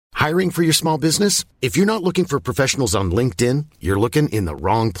Hiring for your small business? If you're not looking for professionals on LinkedIn, you're looking in the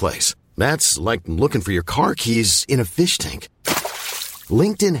wrong place. That's like looking for your car keys in a fish tank.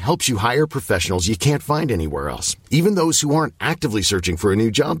 LinkedIn helps you hire professionals you can't find anywhere else, even those who aren't actively searching for a new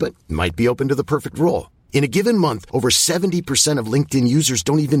job but might be open to the perfect role. In a given month, over 70% of LinkedIn users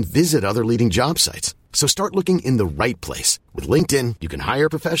don't even visit other leading job sites. So start looking in the right place. With LinkedIn, you can hire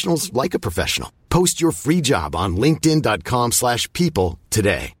professionals like a professional. Post your free job on linkedin.com/people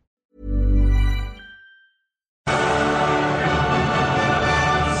today.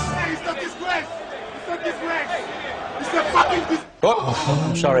 Oh,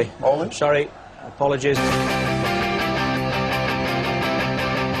 I'm sorry. I'm sorry. Apologies.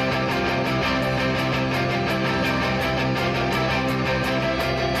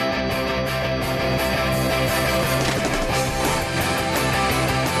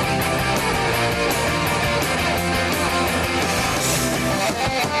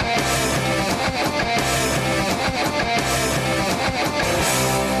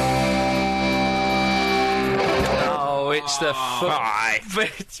 It's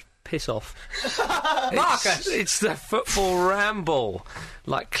the piss off. Marcus! It's the football ramble.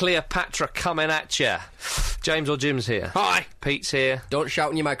 Like Cleopatra coming at you. James or Jim's here. Hi. Pete's here. Don't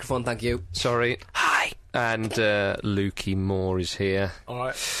shout in your microphone, thank you. Sorry. Hi. And Lukey Moore is here. All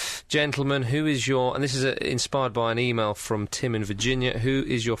right. Gentlemen, who is your... And this is inspired by an email from Tim in Virginia. Who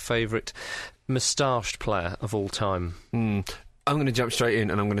is your favourite moustached player of all time? I'm going to jump straight in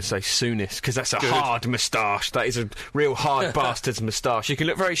and I'm going to say Souness, because that's a hard moustache. That is a real hard bastard's moustache. You can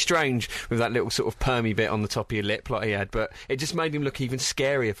look very strange with that little sort of permy bit on the top of your lip like he had, but it just made him look even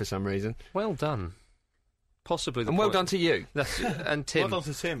scarier for some reason. Well done. Possibly the And well done to you. And Tim. Well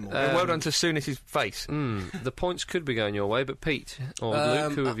done to Tim. And well done to Souness's face. The points could be going your way, but Pete or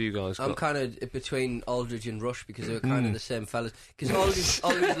Luke, who have you guys got? I'm kind of between Aldridge and Rush because they were kind of the same fellas. Because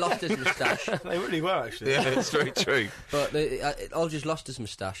Aldridge lost his moustache. They really were, actually. Yeah, it's very true. But Aldridge lost his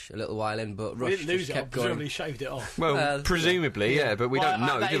moustache a little while in, but Rush Didn't lose just it, kept presumably going. shaved it off. Well, presumably, yeah, but we don't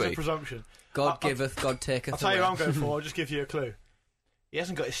know, that do is we? a presumption. God giveth, God taketh. I'll tell you what I'm going for, I'll just give you a clue. He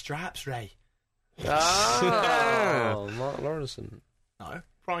hasn't got his straps, Ray. Oh, Mark Lawrenson. No.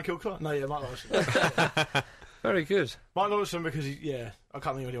 Brian Kilcock? No, yeah, Mark Lawrenson. Very good. Mark Lawrenson because, I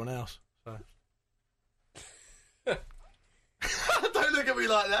can't think of anyone else. So. Don't look at me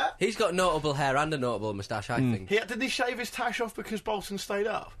like that. He's got notable hair and a notable moustache, I think. Didn't he shave his tash off because Bolton stayed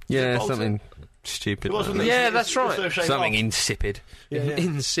up? Yeah, Bolton? something stupid. It wasn't like he? Yeah, that's right. Something insipid. Yeah.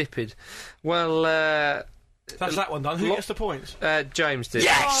 Insipid. Well, that's that one done. Who gets the points? James did.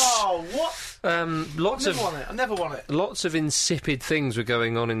 Yes! Oh, what? Lots I of never won it. I never won it. Lots of insipid things were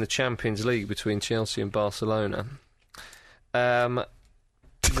going on in the Champions League between Chelsea and Barcelona. Were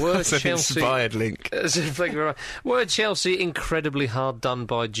That's an Chelsea inspired link. Were Chelsea incredibly hard done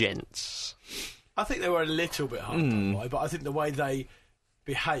by gents? I think they were a little bit hard done by, but I think the way they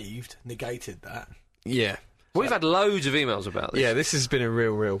behaved negated that. Yeah. We've had loads of emails about this. Yeah, this has been a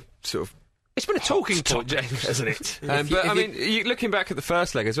real sort of... It's been a talking point, James, hasn't it? But, I mean, looking back at the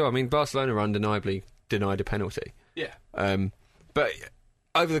first leg as well, I mean, Barcelona undeniably denied a penalty. Yeah. But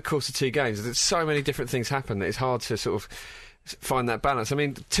over the course of two games, there's so many different things happen that it's hard to sort of find that balance. I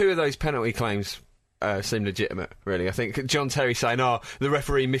mean, two of those penalty claims seem legitimate, really. I think John Terry saying, the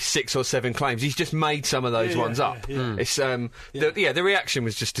referee missed 6 or 7 claims. He's just made some of those ones up. Yeah. It's the reaction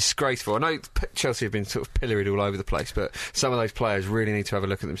was just disgraceful. I know Chelsea have been sort of pilloried all over the place, but some of those players really need to have a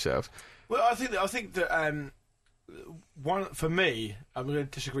look at themselves. Well, I think that one for me, I'm going to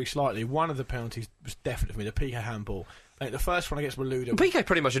disagree slightly. One of the penalties was definitely for me, the Piqué handball. I think the first one against Malouda. Piqué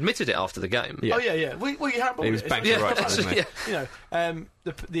pretty much admitted it after the game. Yeah. Oh yeah. Well, you handballed He was it. back to right, wasn't he? Yeah. You know,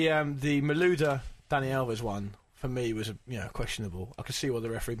 the Malouda Dani Alves one for me was questionable. I could see why the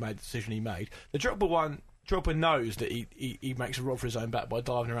referee made the decision he made. The Drogba one. Drogba knows that he makes a run for his own back by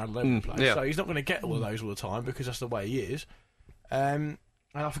diving around all over the place. Yeah. So he's not going to get all of those all the time because that's the way he is.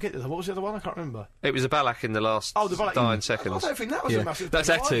 And I forget what was the other one? I can't remember. It was a Ballack in the last the Ballack 9 seconds. I don't think that was a massive. That's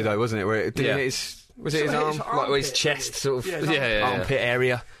Eto'o though, wasn't it? Where it didn't hit his, was it his arm? Like his armpit, chest, sort of armpit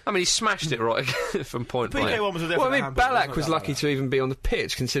area. I mean, he smashed it right from point The blank. PK one was a Well, different I mean, handball, Ballack wasn't was it? lucky to even be on the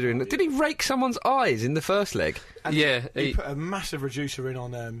pitch, considering that. Did he rake someone's eyes in the first leg? And Yeah, he put a massive reducer in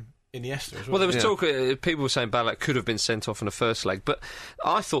on Iniesta as well. Well, there was talk. People were saying Ballack could have been sent off in the first leg, but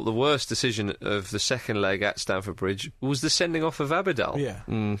I thought the worst decision of the second leg at Stamford Bridge was the sending off of Abidal. Yeah.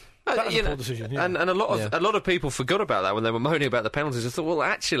 That was a poor decision, yeah. And a lot of people forgot about that when they were moaning about the penalties. I thought, well,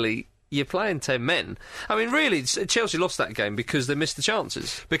 actually, you're playing 10 men. I mean, really, Chelsea lost that game because they missed the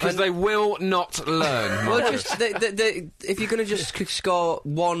chances. Because they will not learn. Well, just if you're going to just score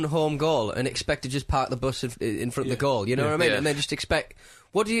one home goal and expect to just park the bus in front of the goal, you know what I mean? Yeah. And then just expect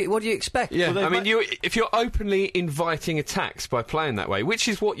What do you expect? Yeah, Well, I mean, if you're openly inviting attacks by playing that way, which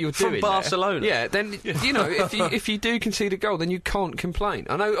is what you're doing From Barcelona. there, then you know if you do concede a goal, then you can't complain.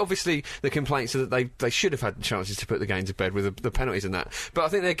 I know, obviously, the complaints are that they should have had the chances to put the game to bed with the penalties and that, but I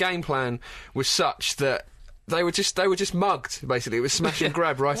think their game plan was such that they were just mugged. Basically, it was smash and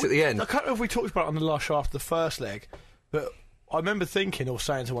grab right at the end. I can't remember if we talked about it on the last show after the first leg, but I remember thinking or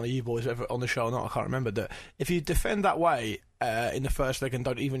saying to one of you boys ever on the show or not, I can't remember, that if you defend that way in the first leg and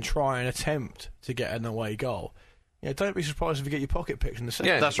don't even try and attempt to get an away goal, don't be surprised if you get your pocket picked in the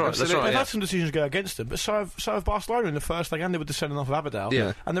second. Yeah, that's right. absolutely. That's right. They've Yeah. had some decisions go against them, but so have Barcelona in the first leg, and they were the sending off of Abadal.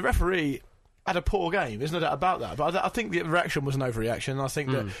 Yeah. And the referee had a poor game. There's no doubt about that. But I think the reaction was an overreaction. And I think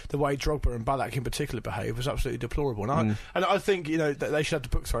that the way Drogba and Ballack in particular behaved was absolutely deplorable. And I think that they should have the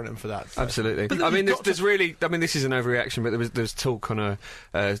book thrown at them for that. Absolutely. But I mean, you've got there's really. I mean, this is an overreaction, but there was talk on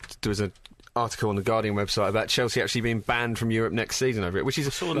there was an article on the Guardian website about Chelsea actually being banned from Europe next season over it, which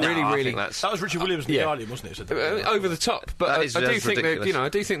is saw that. really, No, I really. think that's That was Richard Williams in the Yeah. Guardian, wasn't it? Who said that? Over the top, but I do that's think that ridiculous. I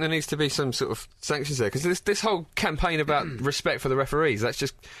do think there needs to be some sort of sanctions there, because this whole campaign about respect for the referees, it's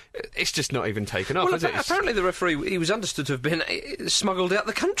just not even taken off, Well, is it? apparently the referee, he was understood to have been smuggled out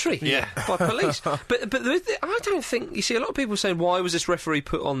the country by police. but I don't think, you see, a lot of people saying, why was this referee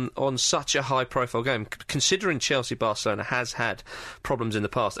put on such a high-profile game, considering Chelsea-Barcelona has had problems in the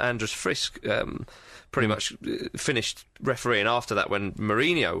past. Andres Frisk pretty much finished refereeing after that when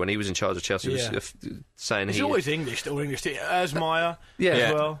Mourinho, when he was in charge of Chelsea, was saying It's always English, all English. Erzmeyer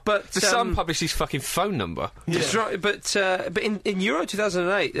as well. But The Sun published his fucking phone number. That's right, but in Euro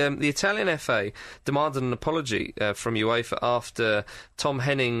 2008, the Italian FA demanded an apology from UEFA after Tom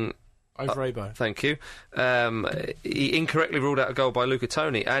Henning. Over Abo. Thank you. He incorrectly ruled out a goal by Luca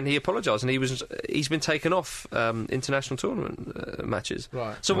Toni, and he apologised, and he's been taken off international tournament matches.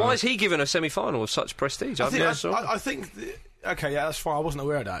 Right. So why is he given a semi-final of such prestige? I think okay, yeah, that's fine. I wasn't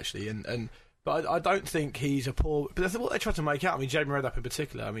aware of that actually, but I don't think he's a poor. But that's what they tried to make out. I mean, Jamie Redknapp in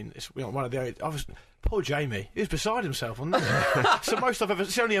particular. I mean, it's one of the only. Poor Jamie. He was beside himself, wasn't he? It's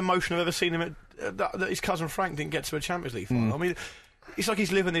the only emotion I've ever seen him at, that his cousin Frank didn't get to a Champions League final. I mean, it's like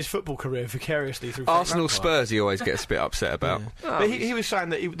he's living his football career vicariously through Arsenal Frank Lampard. Spurs, he always gets a bit upset about. But he was saying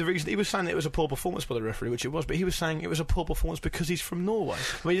that the reason he was saying that it was a poor performance by the referee, which it was. But he was saying it was a poor performance because he's from Norway.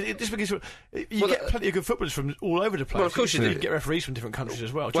 I mean, just because you get plenty of good footballers from all over the place. Well, of course you do. get referees from different countries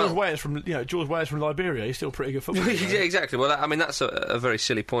as well. George Weah's from Liberia. He's still a pretty good footballer. Yeah, exactly. Well, I mean, that's a very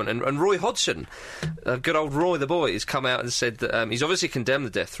silly point. And Roy Hodgson, good old Roy the boy, has come out and said that he's obviously condemned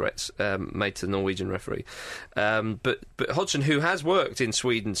the death threats made to the Norwegian referee. But Hodgson, who has worked in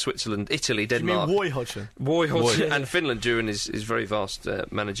Sweden, Switzerland, Italy, Denmark... You mean Roy Hodgson? Roy Hodgson Yeah. and Finland during his very vast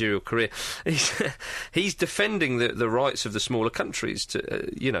managerial career. He's defending the rights of the smaller countries to,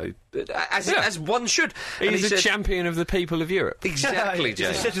 as one should. And He's he a said- champion of the people of Europe. Exactly, He's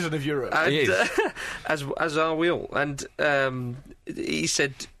Jay. a citizen of Europe. He And, is. as are we all. And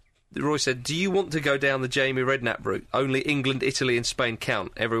Roy said, do you want to go down the Jamie Redknapp route? Only England, Italy and Spain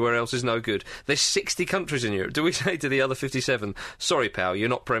count. Everywhere else is no good. There's 60 countries in Europe. Do we say to the other 57, sorry, pal, you're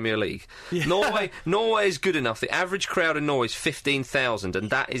not Premier League? Norway is good enough. The average crowd in Norway is 15,000, and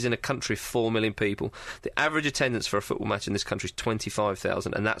that is in a country of 4 million people. The average attendance for a football match in this country is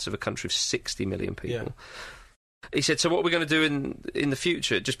 25,000, and that's of a country of 60 million people. Yeah. He said, so what are we going to do in the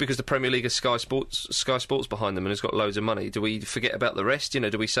future? Just because the Premier League has Sky Sports behind them and has got loads of money, do we forget about the rest?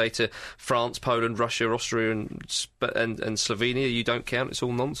 Do we say to France, Poland, Russia, Austria and Slovenia, you don't count, it's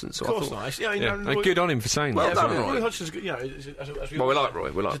all nonsense? So Of course not. Yeah, And good on him for saying Well that. done, as well. Roy. Hodgson's good. As Well, we like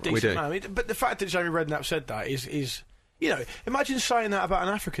Roy, we like he's a Roy. We decent do. man. I mean, but the fact that Jamie Redknapp said that is imagine saying that about an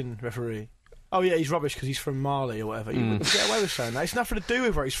African referee. Oh yeah, he's rubbish because he's from Mali or whatever. You wouldn't get away with saying that. It's nothing to do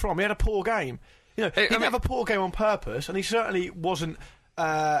with where he's from. He had a poor game. He didn't have a poor game on purpose, and he certainly wasn't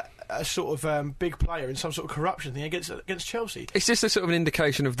a sort of big player in some sort of corruption thing against Chelsea. It's just a sort of an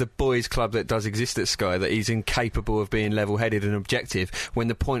indication of the boys' club that does exist at Sky, that he's incapable of being level-headed and objective, when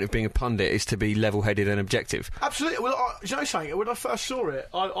the point of being a pundit is to be level-headed and objective. Absolutely. Well, you know something? When I first saw it,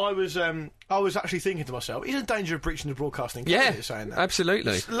 I was actually thinking to myself, he's in danger of breaching the broadcasting code saying that.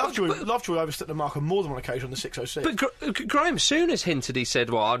 Absolutely. Lovejoy overstepped the mark on more than one occasion on the 606. But Graham Souness hinted, he said,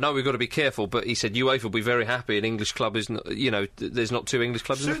 well, I know we've got to be careful, but he said UEFA will be very happy an English club is not, there's not two English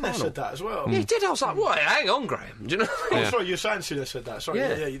clubs in the final. said that as well. Yeah, he did. I was like, what? Hang on, Graham. Do you know? Oh, sorry, you were saying Souness said that. Sorry,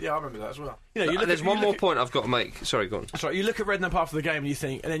 yeah, I remember that as well. You know, There's one more point I've got to make. Sorry, go on. That's right. You look at Redknapp after the game and you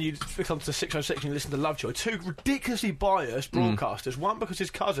think, and then you flick onto the 606 and you listen to Lovejoy. Two ridiculously biased broadcasters. One because his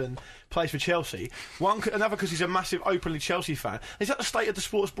cousin plays for Chelsea. Another because he's a massive openly Chelsea fan. Is that the state of the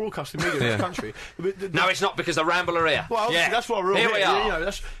sports broadcasting media in this country? No, it's not, because the Ramble are here. Well, that's what we're all here. We are. You know,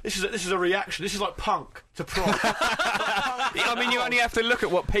 this is a reaction. This is like punk to prog. I mean, you only have to look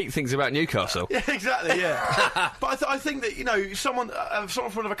at what Pete thinks about Newcastle. Yeah, exactly. Yeah, but I think that, you know, someone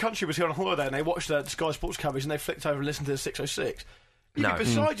from another country was here on holiday and they watched the Sky Sports coverage and they flicked over and listened to the 606. You'd be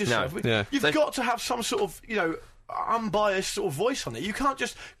beside yourself. No. You've got to have some sort of, you know, unbiased sort of voice on it. You can't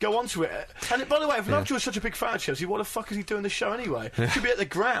just go onto it. And by the way, if Lovejoy's such a big fan of Chelsea, what the fuck is he doing the show anyway? He should be at the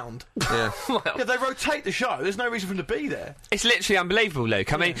ground. Yeah. Yeah, they rotate the show. There's no reason for him to be there. It's literally unbelievable,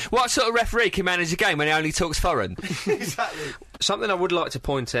 Luke. I mean, what sort of referee can manage a game when he only talks foreign? Exactly. Something I would like to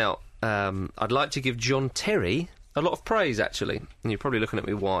point out, I'd like to give John Terry a lot of praise, actually, and you're probably looking at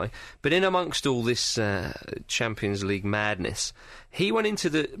me why, but in amongst all this Champions League madness, he went into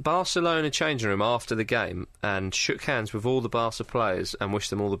the Barcelona changing room after the game and shook hands with all the Barca players and wished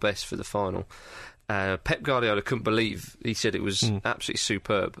them all the best for the final. Pep Guardiola couldn't believe, he said it was absolutely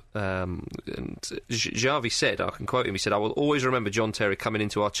superb. And Xavi said, I can quote him, he said, "I will always remember John Terry coming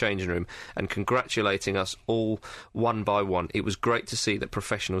into our changing room and congratulating us all one by one. It was great to see that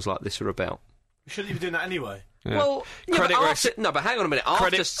professionals like this are about." Shouldn't you be doing that anyway? Yeah. Well, but hang on a minute.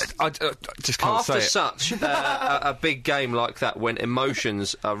 I just can't say it. Such a big game like that, when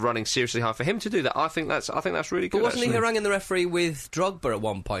emotions are running seriously high, for him to do that, I think that's really good. But wasn't actually. he haranguing the referee with Drogba at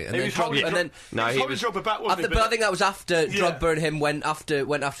one point? And He was holding Drogba back, wasn't he? But I think that was after Drogba and him went after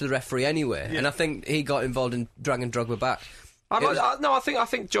the referee anyway, and I think he got involved in dragging Drogba back. I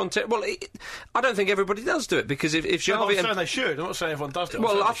think John Terry. Well, I don't think everybody does do it, because if Xavi, I'm not saying they should. I'm not saying everyone does do it.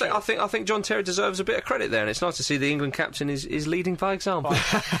 Well, I think John Terry deserves a bit of credit there, and it's nice to see the England captain is leading by example.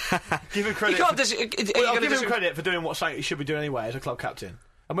 Give him credit. You can't I'll give him credit for doing what he should be doing anyway as a club captain.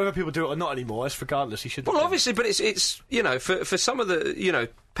 And whether people do it or not anymore, it's regardless. He should. Well, obviously, but it's you know, for some of the, you know,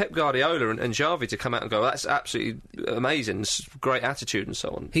 Pep Guardiola and Xavi to come out and go, that's absolutely amazing, great attitude and so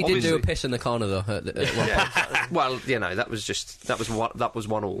on. He did do a piss in the corner though. At one point. Well, you know, that was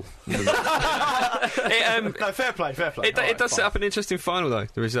 1-1. No, fair play. It does set up an interesting final, though.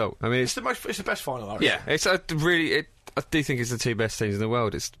 The result. I mean, it's the best final. I reckon. Yeah, it's I do think it's the two best teams in the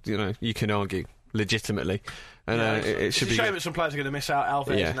world. It's, you know, you can argue legitimately. And it should be. It's a shame that some players are going to miss out.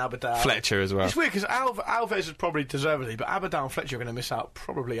 Alves and Abadal. Fletcher as well. It's weird because Alves is probably deservedly, but Abadal and Fletcher are going to miss out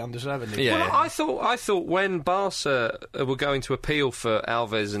probably undeservedly. Yeah. Well, I thought when Barca were going to appeal for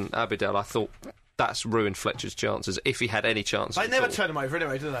Alves and Abadal, I thought that's ruined Fletcher's chances, if he had any chance. They never turn him over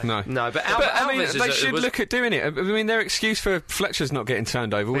anyway, do they? No, but I mean, they should look at doing it. I mean, their excuse for Fletcher's not getting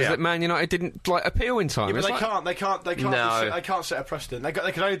turned over was that Man United didn't appeal in time. Yeah, but they can't set a precedent. They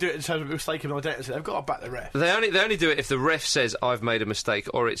can only do it in terms of mistaken identity. They've got to back the ref. They only do it if the ref says, "I've made a mistake,"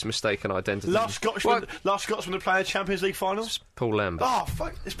 or it's mistaken identity. Last Scotsman to play a Champions League finals? Paul Lambert. Oh,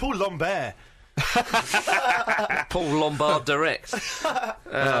 fuck. It's Paul Lambert. Paul Lombard direct.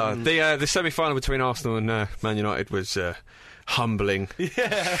 The semi-final between Arsenal and Man United was humbling.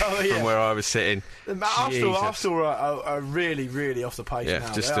 From where I was sitting. Arsenal are really, really off the pace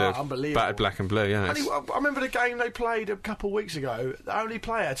now. Just unbelievable. battered black and blue. Yeah. I remember the game they played a couple of weeks ago. The only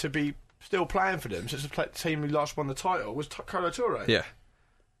player to be still playing for them since the team who last won the title was Kolo Touré. Yeah.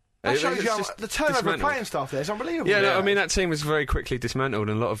 That shows you the turnover of playing staff there is unbelievable. Yeah, no, I mean, that team was very quickly dismantled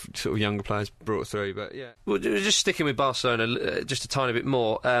and a lot of sort of younger players brought through, but yeah. Well, just sticking with Barcelona just a tiny bit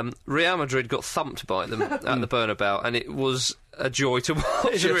more, Real Madrid got thumped by them at the Bernabeu, and it was a joy to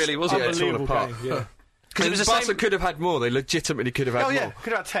watch, really, wasn't it? Unbelievable game, yeah. Because it was Barca could have had more. They legitimately could have had more. Oh yeah,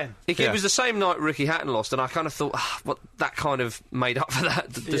 could have had 10. It was the same night Ricky Hatton lost, and I kind of thought, that kind of made up for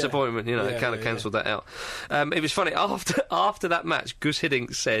that disappointment. You know, it kind of cancelled that out. It was funny after that match. Gus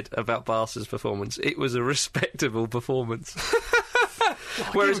Hiddink said about Barca's performance, it was a respectable performance.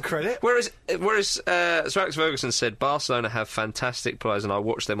 Whereas Sir Alex Ferguson said, Barcelona have fantastic players, and I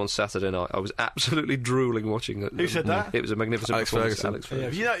watched them on Saturday night. I was absolutely drooling watching it. Who said that? It was a magnificent performance. Alex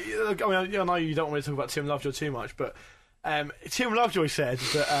Ferguson. Yeah, I know you don't want to talk about Tim Lovejoy too much, but Tim Lovejoy said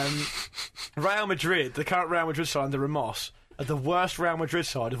that Real Madrid, the current Real Madrid side under Ramos, are the worst Real Madrid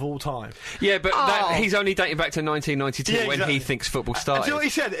side of all time. Yeah, but he's only dating back to 1992 when he thinks football started. Do you know what he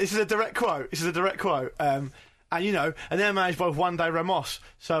said? This is a direct quote. And, you know, and they're managed by one day Ramos.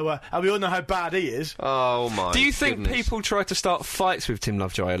 So, and we all know how bad he is. Oh, my Do you think goodness. people try to start fights with Tim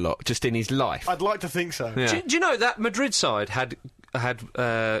Lovejoy a lot, just in his life? I'd like to think so. Yeah. Do you know that Madrid side had had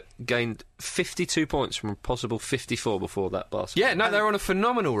gained 52 points from a possible 54 before that basket. Yeah, no, they're on a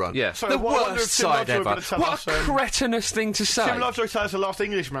phenomenal run. Yeah. So the I wonder if worst Tim side Lovejoy ever. gonna tell What us, a cretinous thing to say. Tim Lovejoy is the last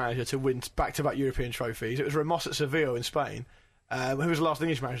English manager to win back-to-back European trophies. It was Ramos at Seville in Spain. Who was the last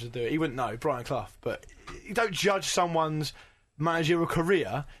English manager to do it? He wouldn't know, Brian Clough. But you don't judge someone's managerial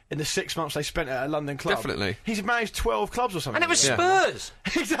career in the 6 months they spent at a London club. Definitely. He's managed 12 clubs or something. And it was Yeah. Spurs!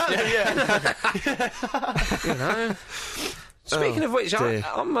 Exactly, yeah. You know? Speaking of which, dear.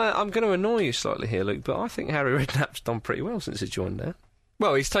 I'm going to annoy you slightly here, Luke, but I think Harry Redknapp's done pretty well since he joined there.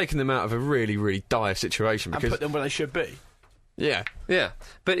 Well, he's taken them out of a really, really dire situation And because... put them where they should be. Yeah. Yeah,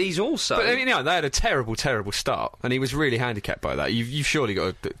 but he's also... But, I mean, they had a terrible, terrible start, and he was really handicapped by that. You've surely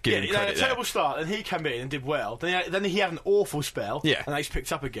got to give him They had credit a terrible start, and he came in and did well. Then he had an awful spell, Yeah. and he's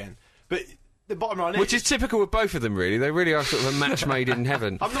picked up again. But the bottom line Which is typical with both of them, really. They really are sort of a match made in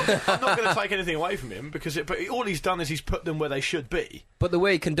heaven. I'm not going to take anything away from him because all he's done is he's put them where they should be. But the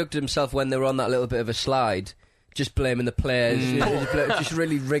way he conducted himself when they were on that little bit of a slide, just blaming the players, just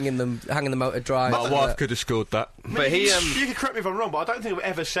really hanging them out to dry. My wife could have scored that. But he... You can correct me if I'm wrong, but I don't think I've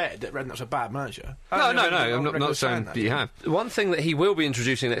ever said that Redknapp's a bad manager. No, I'm record not saying that. that you have. One thing that he will be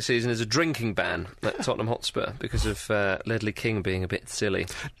introducing next season is a drinking ban at Tottenham Hotspur because of Ledley King being a bit silly.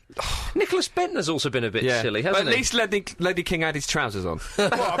 Nicholas Bentner's also been a bit silly, hasn't But at he? least Ledley King had his trousers on.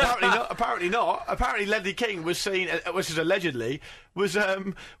 Well, apparently not. Apparently Ledley King was seen, which is allegedly, was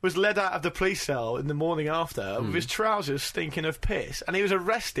led out of the police cell in the morning after with his trousers stinking of piss, and he was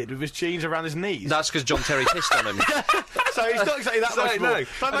arrested with his jeans around his knees. That's because John Terry pissed on him. So he's not exactly that So, much more. no,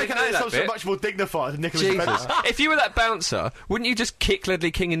 Don't I make didn't know it that sound so bit. much more dignified than Nicholas Jesus. Bentner. If you were that bouncer, wouldn't you just kick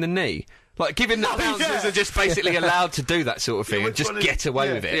Ledley King in the knee? Like, given that bouncers yeah. are just basically allowed to do that sort of thing and which just one is- get away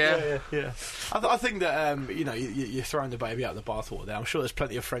yeah, with it. Yeah. I think that you're throwing the baby out of the bathwater there. I'm sure there's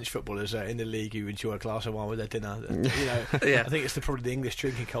plenty of French footballers in the league who enjoy a glass of wine with their dinner. Yeah. I think it's probably the English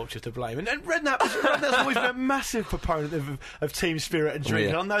drinking culture to blame. And Redknapp's always been a massive proponent of team spirit and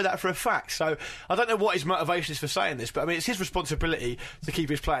drinking. Yeah. I know that for a fact. So I don't know what his motivation is for saying this, but I mean it's his responsibility to keep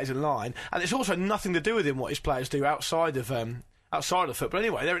his players in line, and it's also nothing to do with him what his players do outside of football.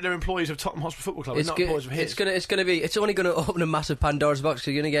 Anyway, they're employees of Tottenham Hotspur Football Club. They're not employees of his. It's only going to open a massive Pandora's box.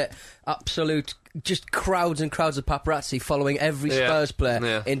 You're going to get absolute just crowds and crowds of paparazzi following every Spurs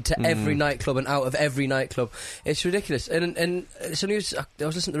player into every nightclub and out of every nightclub. It's ridiculous. And somebody I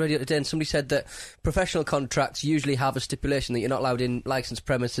was listening to the radio today, and somebody said that professional contracts usually have a stipulation that you're not allowed in licensed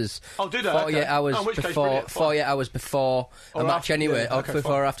premises. Oh, do they? 48 Okay. hours Oh, in which case, before. brilliant. 48 hours before Or a match, after, anyway, yeah, or okay,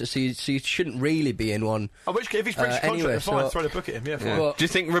 before fine. or after. So you shouldn't really be in one. Oh, which if he's breached the contract, anyway, then fine, so- throw the book at him. Yeah, fine. Yeah. Well- Do you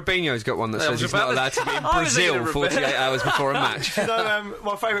think Robinho's got one that I says was he's about not to- allowed to be in I was thinking Brazil of 48 hours before a match? You know,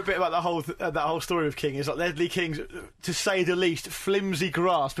 my favourite bit about that whole story of King is like Ledley King's, to say the least, flimsy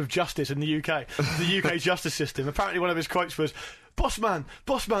grasp of justice in the UK, the UK justice system. Apparently, one of his quotes was, "Boss man,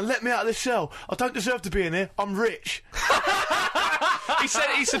 let me out of this cell. I don't deserve to be in here. I'm rich."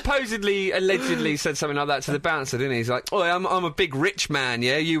 He supposedly, allegedly said something like that to the bouncer, didn't he? He's like, "Oh, I'm a big rich man,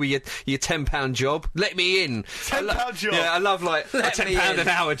 yeah. You with your £10 job, let me in." £10 job. Yeah, I love like a Let me £10 in. an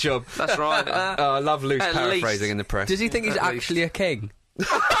hour job. That's right. Oh, I love loose At paraphrasing least. in the press. Does he think he's At actually a king? Is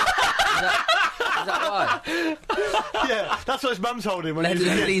that why? Yeah, that's what his mum told him when he was a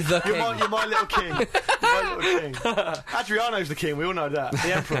Ledley kid. the king. You're my little king. You're my little king. Adriano's the king. We all know that.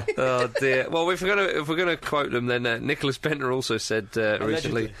 The emperor. Oh dear. Well, if we're gonna quote them, then Nicholas Bentner also said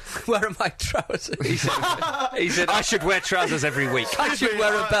recently. Where are my trousers? He said, I should wear trousers every week. I should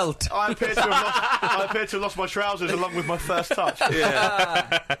wear a belt. I appear to have lost my trousers along with my first touch.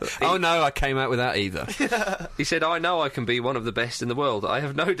 Oh no, I came out without either. He said, "I know I can be one of the best in the world. I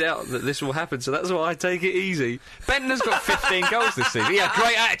have no doubt that this will happen. So that's why I take it easy." Bentner's got 15 goals this season. Yeah,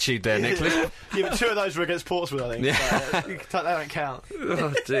 great attitude there, Nicholas. Yeah, but 2 of those were against Portsmouth, I think. Yeah. So, that don't count.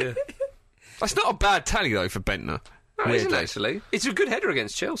 Oh dear. That's not a bad tally though for Bentner. No, it isn't Weirdly. actually. It's a good header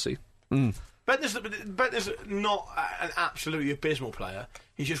against Chelsea. Bentner's not an absolutely abysmal player.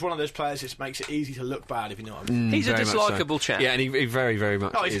 He's just one of those players that makes it easy to look bad, if you know what I mean. He's a Very much so. dislikable chap. Yeah, and he very, very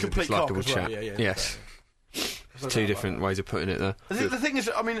much Oh, he's a is complete cock dislikable as well, chap. yeah. Yes. There's Two different ways of putting it there. The thing is,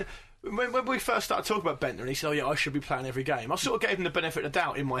 I mean, when we first started talking about Bentner and he said, "Oh yeah, I should be playing every game," I sort of gave him the benefit of the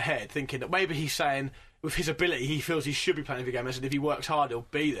doubt in my head, thinking that maybe he's saying with his ability he feels he should be playing every game, as in if he works hard he'll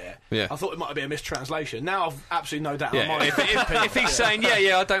be there. Yeah. I thought it might have been a mistranslation. Now I've absolutely no doubt. Yeah, if he's saying,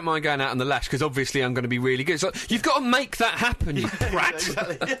 yeah, I don't mind going out on the lash because obviously I'm going to be really good. It's like, you've got to make that happen, you brat.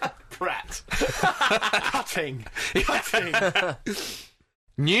 Exactly. Yeah, brat. Cutting.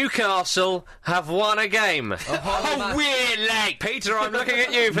 Newcastle have won a game. Oh, really? Peter, I'm looking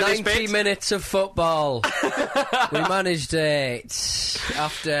at you for this 90 bit. minutes of football. We managed it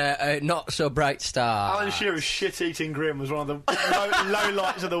after a not so bright start. Alan Shearer's shit-eating grin was one of the low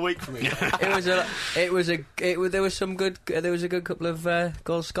lights of the week for me. There was a good couple of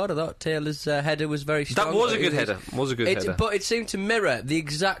goals scored. I thought Taylor's header was very strong. That was a good header. Header. But it seemed to mirror the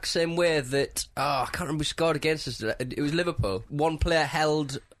exact same way that I can't remember who scored against us. It was Liverpool. One player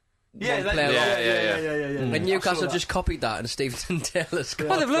held. Yeah. And Newcastle just copied that, and Stevenson Taylor scored.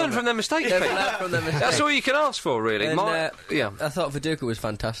 Well, they've learned from their mistakes. That's all you can ask for, really. And, I thought Viduka was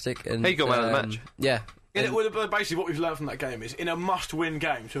fantastic. And he got man of the match. Yeah. Basically, what we've learned from that game is, in a must-win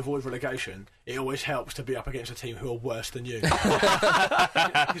game to avoid relegation, it always helps to be up against a team who are worse than you. It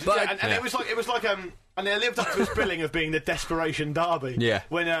was like, and they lived up to its billing of being the desperation derby. Yeah.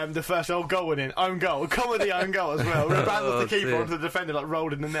 When the first own goal went in, own goal, comedy own goal as well. Rebound off the keeper onto the defender, like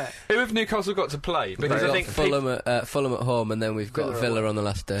rolled in the net. Who have Newcastle got to play? Because I think Fulham at home, and then we've got Villa on the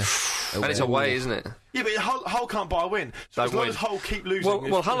last day. And it's away, isn't it? Yeah, but Hull can't buy a win. So as long as Hull keep losing...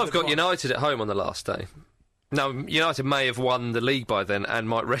 Well, Hull have got United at home on the last day. Now, United may have won the league by then and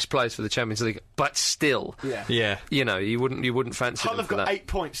might rest players for the Champions League, but still, yeah, you know, you wouldn't fancy Hull them for that. Hull have got 8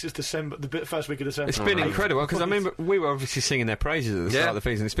 points since December, the first week of December. It's been incredible, because I mean, we were obviously singing their praises at the start of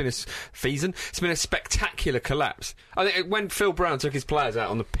the season. It's been a spectacular collapse. I think when Phil Brown took his players out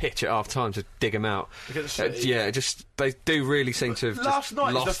on the pitch at half-time to dig them out, they do really seem to have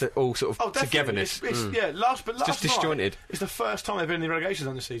lost it all sort of togetherness. Last just disjointed. It's the first time they've been in the relegation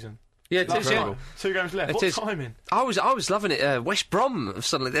zone this season. Yeah, it is, yeah. 2 games left. What timing? I was loving it. West Brom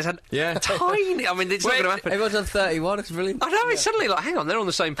suddenly there's a tiny. I mean, it's not going to happen. Everyone's on 31. It's brilliant. I know. It's suddenly like, hang on, they're on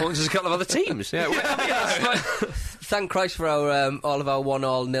the same points as a couple of other teams. Thank Christ for our all of our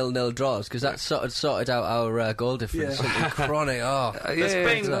 1-1 0-0 draws, because that sorted out our goal difference. Something chronic.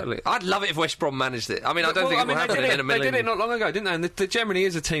 Exactly. I'd love it if West Brom managed it. I mean, I don't think it will happen in a million. They did it not long ago, didn't they? And there generally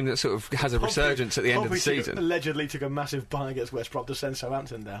is a team that sort of has a resurgence at the end of the season. Allegedly took a massive bang against West Brom to send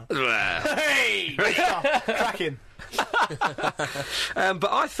Southampton down. Hey! Cracking.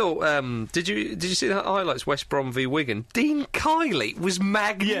 But I thought, did you see the highlights? West Brom v Wigan. Dean Kiley was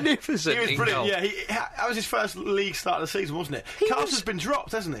magnificent. He was brilliant. Yeah, that was his first league start of the season, wasn't it? Carlson's been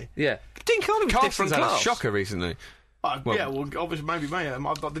dropped, hasn't he? Yeah, Dean Kiley was different class. Had a shocker recently. Obviously, maybe.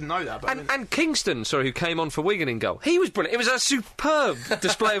 I didn't know that. But and Kingston, who came on for Wigan in goal, he was brilliant. It was a superb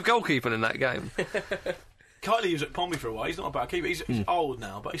display of goalkeeping in that game. Kiley was at Pompey for a while. He's not a bad keeper. He's old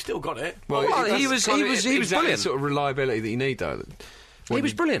now, but he's still got it. Well, he was brilliant. Sort of reliability that you need, though. He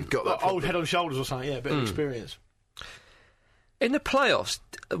was brilliant. Got that old head on shoulders or something. Yeah, a bit of experience. In the playoffs,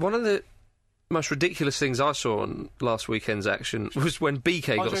 one of the most ridiculous things I saw on last weekend's action was when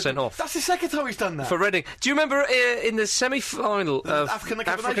BK got sent off. That's the second time he's done that. For Reading. Do you remember in the semi-final of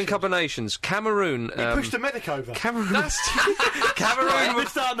African Cup of Nations, Cameroon... He pushed a medic over. Cameroon the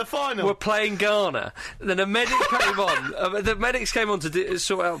final. were playing Ghana. Then a medic came on. The medics came on to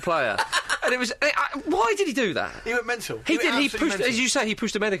sort out a player. And it was... why did he do that? He went mental. He did. He pushed... As you say, he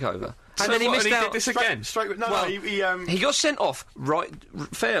pushed a medic over. And then he missed out. Did this again? He got sent off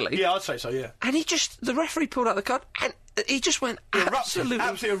fairly. Yeah, I'd say so, yeah. And the referee pulled out the card, and he just went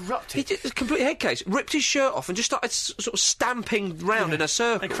absolutely erupted. He did a complete head case, ripped his shirt off, and just started sort of stamping round in a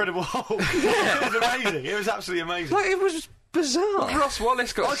circle. Incredible hole. It was amazing. It was absolutely amazing. Like, it was bizarre. Ross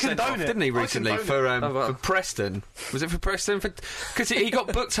Wallace got sent off, didn't he, recently, for Preston? Was it for Preston? Because he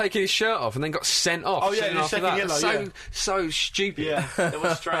got booked taking his shirt off and then got sent off. Oh, yeah, second yellow, so stupid. Yeah, it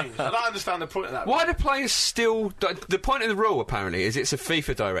was strange. I don't understand the point of that. Why do players still... The point of the rule, apparently, is it's a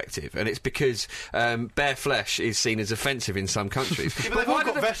FIFA directive, and it's because bare flesh is seen as offensive in some countries. But they've all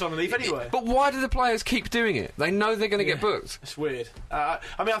got vests on underneath anyway. But why do the players keep doing it? They know they're going to get booked. It's weird. I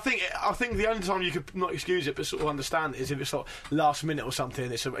mean, I think the only time you could not excuse it but sort of understand it is if it's like last minute or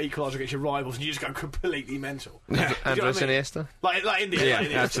something, it's an equaliser against your rivals and you just go completely mental. Andres Iniesta? Like India. Yeah, like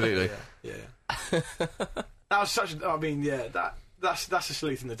India. absolutely. Yeah. That was such a... I mean, that's a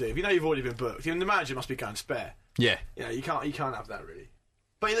silly thing to do. If you know you've already been booked, the manager must be going spare. Yeah. You know, you can't have that, really.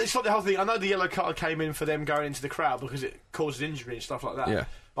 But it's not the whole thing. I know the yellow card came in for them going into the crowd because it caused injury and stuff like that. Yeah.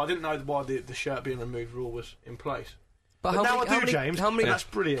 But I didn't know why the shirt being removed rule was in place. But James. That's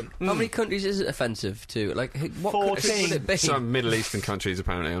brilliant. How many countries is it offensive to? Like, what 14. would it be? Some Middle Eastern countries,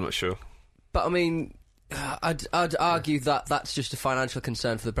 apparently. I'm not sure. But I mean, I'd argue that that's just a financial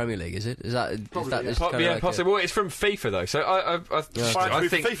concern for the Premier League. Is it? Is that possible? It's from FIFA though, so I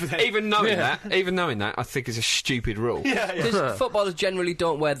think even knowing that, I think it's a stupid rule. Because footballers generally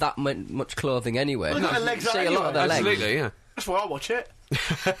don't wear that much clothing anyway. Look at their legs. See a lot of their legs. Absolutely, yeah. That's why I watch it.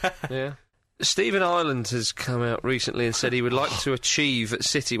 Yeah. Stephen Ireland has come out recently and said he would like to achieve at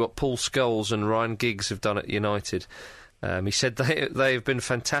City what Paul Scholes and Ryan Giggs have done at United. He said they have been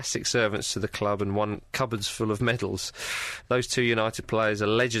fantastic servants to the club and won cupboards full of medals. Those two United players are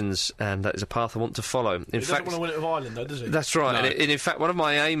legends, and that is a path I want to follow. He doesn't want to win it with Ireland, though, does he? That's right. No. And in fact, one of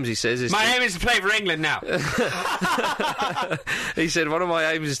my aims, he says, is my aim is to play for England now. He said, one of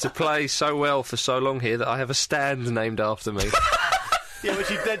my aims is to play so well for so long here that I have a stand named after me. Yeah,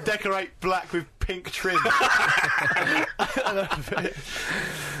 which you then decorate black with pink trim. I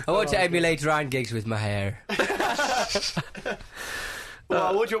want to emulate Ryan Giggs with my hair.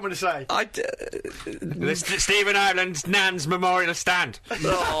 Well, what do you want me to say? Stephen Ireland's Nan's Memorial Stand.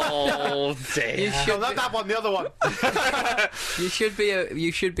 Oh, dear. Not that one, the other one. You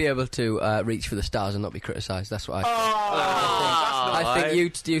should be able to reach for the stars and not be criticised. That's what I think. I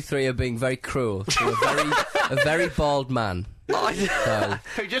think you three are being very cruel to a very bald man. So,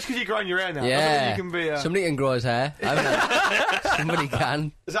 just because you're growing your hair now, yeah, you can be. Somebody can grow his hair. Somebody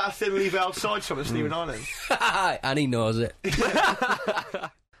can. Is that a thinly veiled side shot of Stephen Ireland? And he knows it.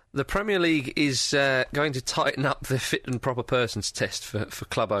 The Premier League is going to tighten up the fit and proper persons test for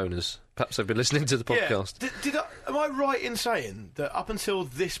club owners. Perhaps they've been listening to the podcast. Yeah. Am I right in saying that up until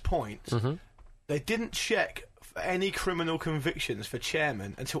this point, they didn't check for any criminal convictions for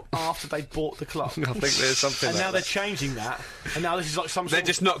chairman until after they bought the club? I think there's something. And like now that. they're changing that. And now this is like some. They're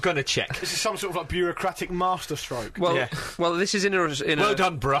just not going to check. This is some sort of like bureaucratic masterstroke. Well, this is in a well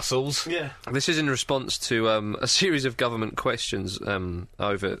done, Brussels. Yeah. This is in response to a series of government questions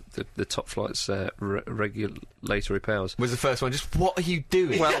over the top flight's regulatory powers. Was the first one just, what are you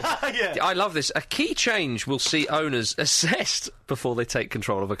doing? Well, Yeah. I love this. A key change will see owners assessed before they take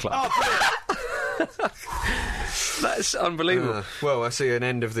control of a club. That's unbelievable. Well, I see an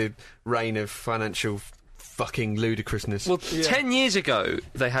end of the reign of financial fucking ludicrousness. Well, 10 years ago,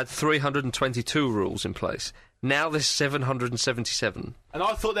 they had 322 rules in place. Now there's 777. And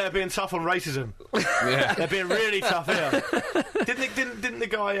I thought they were being tough on racism. Yeah. They're being really tough here. Didn't the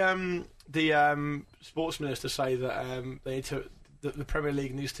guy, the sports minister, say that they need to, the Premier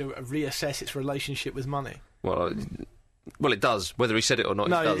League needs to reassess its relationship with money? Well, it does. Whether he said it or not,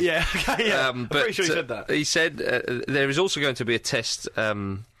 it does. Yeah, okay, yeah. I'm pretty sure he said that. He said there is also going to be a test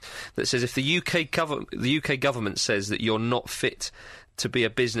that says if the UK government says that you're not fit to be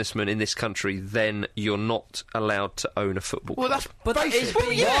a businessman in this country, then you're not allowed to own a football club. Well, that's basic.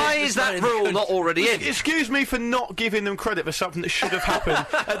 Why is that rule not already in? Excuse me for not giving them credit for something that should have happened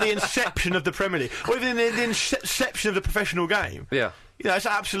at the inception of the Premier League, or even in the inception of the professional game. Yeah. You know, it's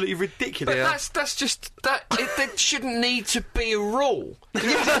absolutely ridiculous. But that's just that. There shouldn't need to be a rule. This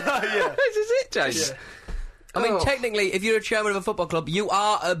is it, James. Yeah. I mean, technically, if you're a chairman of a football club, you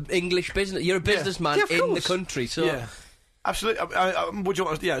are an English business. You're a businessman in the country. So, yeah, absolutely. What do you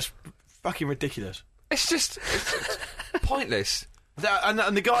want? Yeah, it's fucking ridiculous. It's just pointless.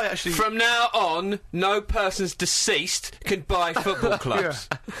 And the guy actually. From now on, no persons deceased can buy football clubs.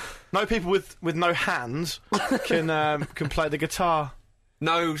 Yeah. No people with no hands can play the guitar.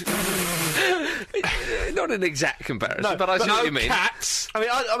 No, not an exact comparison, No, but I see no what you mean. cats.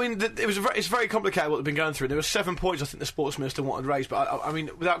 I mean, it's very complicated what they've been going through. There were 7 points I think the sports minister wanted raised, but I mean,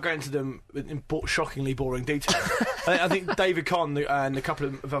 without going into them in shockingly boring detail, I think David Conn and a couple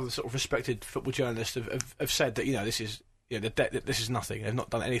of other sort of respected football journalists have said that this is. Yeah, this is nothing. They've not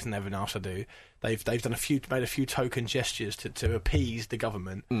done anything they've been asked to do. They've done made a few token gestures to appease the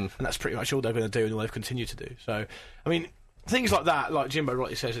government, and that's pretty much all they're going to do, and all they've continued to do. So, I mean, things like that, like Jimbo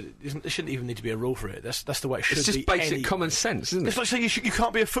rightly says, there shouldn't even need to be a rule for it. That's the way it should be. It's just basic common sense, isn't it? It's like saying you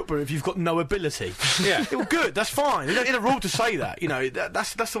can't be a footballer if you've got no ability. Yeah, well, good. That's fine. You don't need a rule to say that.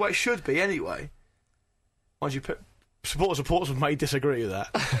 That's the way it should be anyway. Mind you, supporters may disagree with that.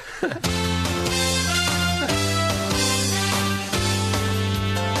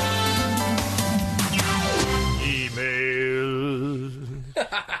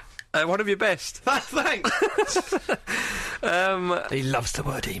 One of your best. Thanks. he loves the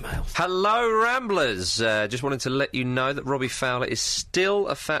word emails. Hello, Ramblers. Just wanted to let you know that Robbie Fowler is still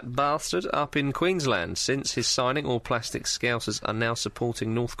a fat bastard up in Queensland. Since his signing, all plastic Scousers are now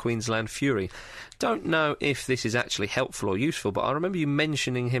supporting North Queensland Fury. Don't know if this is actually helpful or useful, but I remember you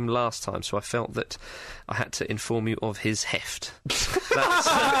mentioning him last time, so I felt that I had to inform you of his heft.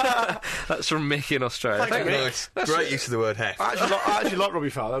 That's from Mick in Australia. Thank you, Mick. Nice. Great use of the word heft. I actually like Robbie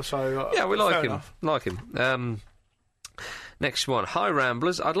Fowler, so yeah, we like fair him. enough. Like him. Next one. Hi,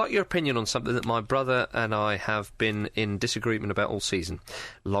 Ramblers. I'd like your opinion on something that my brother and I have been in disagreement about all season.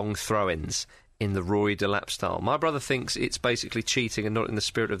 Long throw-ins in the Rory Delap style. My brother thinks it's basically cheating and not in the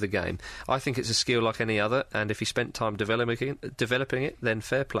spirit of the game. I think it's a skill like any other, and if he spent time developing it, then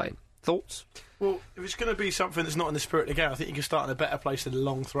fair play. Thoughts? Well, if it's going to be something that's not in the spirit of the game, I think you can start in a better place than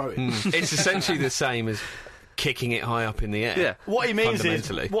long throwing. It's essentially the same as kicking it high up in the air. Yeah. What he means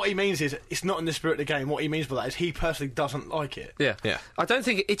is it's not in the spirit of the game. What he means by that is he personally doesn't like it. Yeah. Yeah. I don't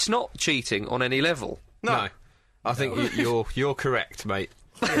think it's not cheating on any level. No. I think you're correct, mate.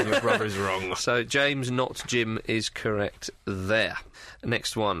 Your brother's wrong. So James, not Jim, is correct there.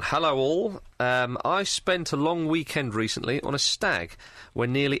 Next one. Hello all. I spent a long weekend recently on a stag where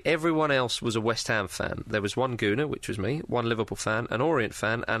nearly everyone else was a West Ham fan. There was one Gooner, which was me, one Liverpool fan, an Orient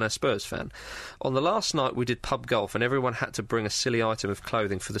fan and a Spurs fan. On the last night we did pub golf and everyone had to bring a silly item of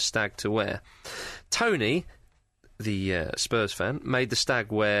clothing for the stag to wear. Tony, the Spurs fan, made the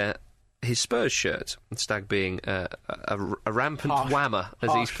stag wear his Spurs shirt, the stag being a rampant whammer,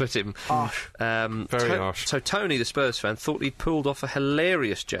 as he's put him. Very harsh. So Tony, the Spurs fan, thought he'd pulled off a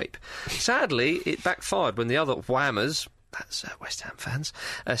hilarious jape. Sadly, it backfired when the other whammers, that's West Ham fans,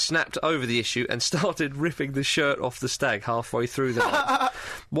 snapped over the issue and started ripping the shirt off the stag halfway through the night.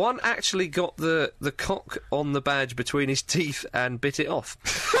 One actually got the cock on the badge between his teeth and bit it off.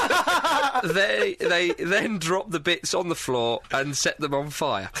 They then dropped the bits on the floor and set them on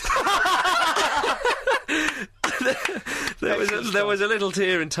fire. There was a little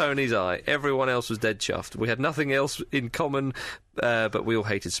tear in Tony's eye. Everyone else was dead chuffed. We had nothing else in common, but we all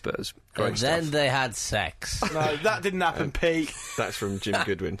hated Spurs. Great And stuff. then they had sex. No, that didn't happen, Pete. That's from Jim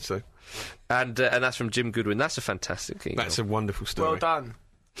Goodwin, so... And that's from Jim Goodwin. That's a fantastic email. That's a wonderful story. Well done.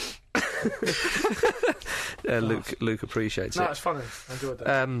 Luke appreciates it. No, it's funny. I enjoyed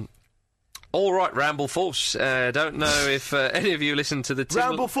that. All right, Ramble Force. Don't know if any of you listened to the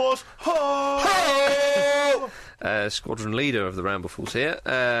Ramble Force. Ho! squadron leader of the Ramble Force here.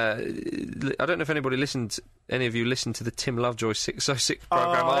 I don't know if any of you listened to the Tim Lovejoy 606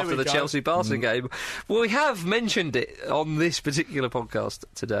 programme after the Chelsea-Barca game. Well, we have mentioned it on this particular podcast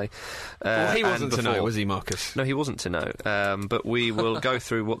today. Well, he wasn't to know, was he, Marcus? No, he wasn't to know. But we will go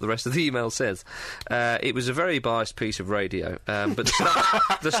through what the rest of the email says. It was a very biased piece of radio, but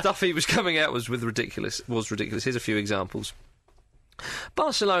the stuff he was coming out was ridiculous. Here's a few examples.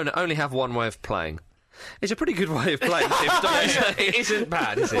 Barcelona only have one way of playing. It's a pretty good way of playing. It isn't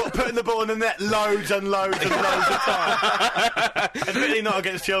bad, is it? Putting the ball in the net loads and loads and loads of times. Admittedly not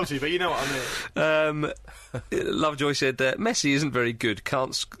against Chelsea, but you know what I mean. Lovejoy said that Messi isn't very good.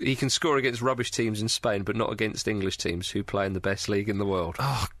 He can score against rubbish teams in Spain, but not against English teams who play in the best league in the world.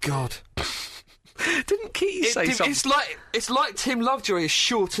 Oh, God. Didn't Keys say something? It's like Tim Lovejoy is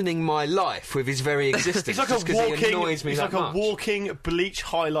shortening my life with his very existence. He's like a walking bleach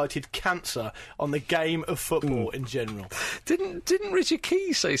highlighted cancer on the game of football in general. Didn't Richard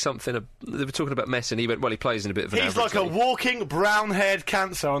Keys say something? They were talking about Messi, and he went, "Well, he plays in a bit of an He's average like league." A walking brown-haired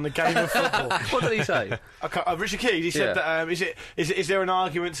cancer on the game of football. What did he say? Richard Keys. He said that is there an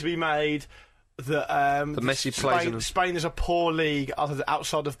argument to be made that Messi plays Spain is a poor league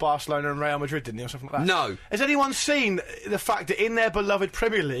outside of Barcelona and Real Madrid, didn't he, or something like that? No. Has anyone seen the fact that in their beloved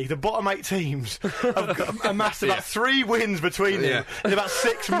Premier League, the bottom 8 teams have amassed about 3 wins between them in about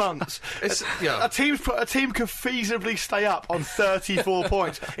 6 months? A team can feasibly stay up on 34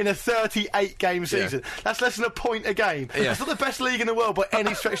 points in a 38-game season. That's less than a point a game. It's not the best league in the world by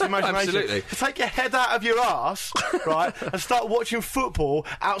any stretch of the imagination. Absolutely. So take your head out of your arse, right, and start watching football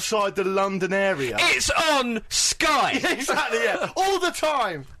outside the London area. It's on Sky! Yeah, exactly, all the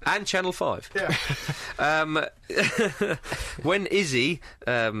time! And Channel 5. Yeah. When Izzy,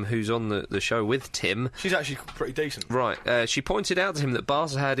 who's on the show with Tim... She's actually pretty decent. Right. She pointed out to him that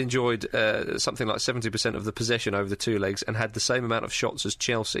Barca had enjoyed something like 70% of the possession over the 2 legs and had the same amount of shots as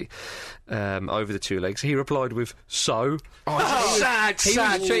Chelsea over the 2 legs. He replied with, "So?" Sad,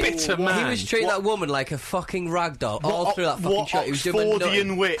 bitter man. He was treating that woman like a fucking ragdoll all through that fucking shot. He was doing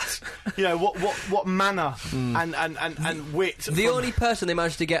Oxfordian wit. You know, what manner and wit. The only person they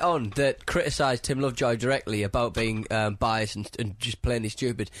managed to get on that criticised Tim Lovejoy directly about being biased and just plainly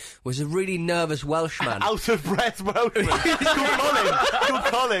stupid was a really nervous Welshman. Out of breath Welshman. Called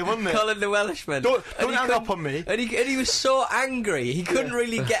Colin, wasn't it? Colin the Welshman. Don't hang up on me. And he was so angry, he couldn't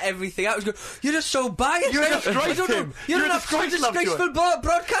really get everything out. He was going, "You're just so biased. You're a disgrace, Tim. You're an disgraceful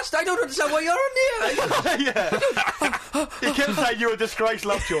broadcast. I don't understand why you're on here." He kept saying, "You're a disgrace,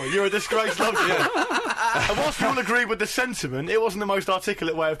 Lovejoy. You're a disgrace, Lovejoy." And whilst we all agree with the sentiment, it wasn't the most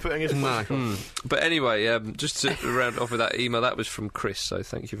articulate way of putting his point across. But anyway, just to round off with that email, that was from Chris, so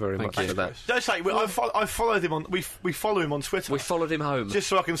thank you very much for that. Don't say, I followed him on, we follow him on Twitter. We followed him home. Just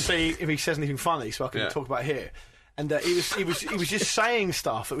so I can see if he says anything funny, so I can talk about it here. And he was just saying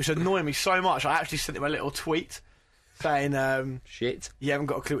stuff that was annoying me so much, I actually sent him a little tweet saying, shit. You haven't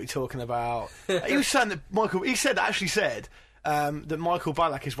got a clue what you're talking about. He was saying that, actually said, that Michael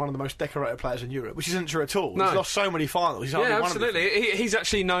Ballack is one of the most decorated players in Europe, which isn't true at all. No. He's lost so many finals. He's hardly won them before. absolutely. He's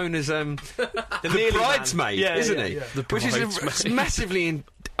actually known as the nearly bridesmaid, man. isn't he? Yeah. The Which is a bridesmaid. massively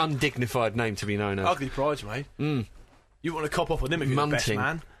undignified name to be known as. Ugly bridesmaid. You want to cop off with him if you're the best Munting.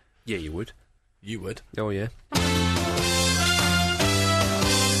 man? Yeah, you would. You would. Oh, yeah.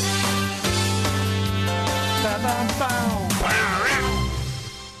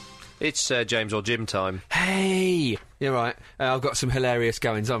 It's James or Jim time. Hey! You're right. I've got some hilarious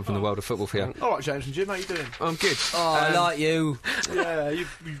goings on from the world of football for you. All right, James and Jim, how you doing? I'm good. Oh, I like you. Yeah, you're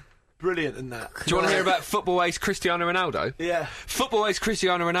brilliant in that. Do you want to hear about football ace Cristiano Ronaldo? Yeah. Football ace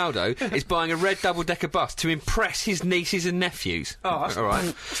Cristiano Ronaldo is buying a red double-decker bus to impress his nieces and nephews. Oh, that's all right.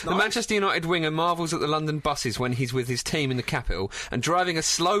 nice. The Manchester United winger marvels at the London buses when he's with his team in the capital, and driving a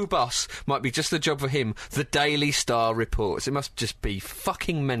slow bus might be just the job for him, the Daily Star reports. It must just be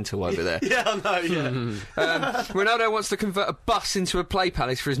fucking mental over there. Yeah, I know, yeah. Ronaldo wants to convert a bus into a play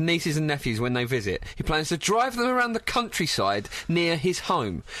palace for his nieces and nephews when they visit. He plans to drive them around the countryside near his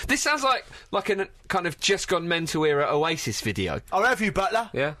home. This sounds like a kind of just gone mental era Oasis video. I'll have you, Butler.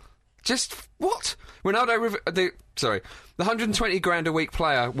 Yeah. Just what? The 120 grand a week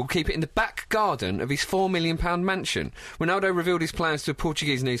player will keep it in the back garden of his £4 million mansion. Ronaldo revealed his plans to a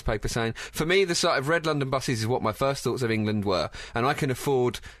Portuguese newspaper, saying, "For me, the sight of red London buses is what my first thoughts of England were, and I can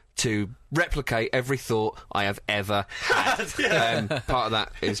afford to replicate every thought I have ever had." Part of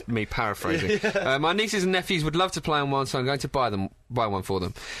that is me paraphrasing. My nieces and nephews would love to play on one, so I'm going to buy one for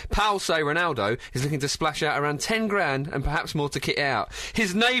them. Pals say Ronaldo is looking to splash out around 10 grand and perhaps more to kit it out.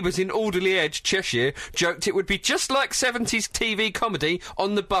 His neighbours in Alderley Edge, Cheshire, joked it would be just like 70s TV comedy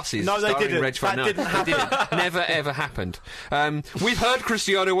on the buses. No, they starring didn't. Reg That Van- didn't happen. It didn't. Never ever happened. We've heard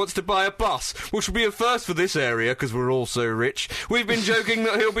Cristiano wants to buy a bus, which will be a first for this area because we're all so rich. We've been joking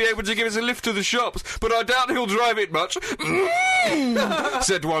that he'll be able to give us a lift to the shops, but I doubt he'll drive it much.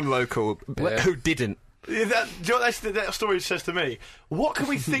 Said one local who didn't. Yeah, do you know what that story says to me? What can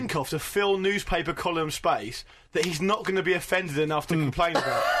we think of to fill newspaper column space that he's not going to be offended enough to complain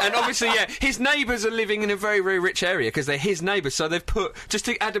about? And obviously, yeah, his neighbours are living in a very, very rich area because they're his neighbours, so they've put, just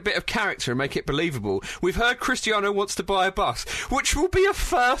to add a bit of character and make it believable, we've heard Cristiano wants to buy a bus, which will be a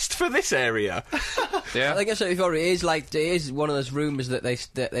first for this area. Yeah. I think I said before, it is one of those rumours that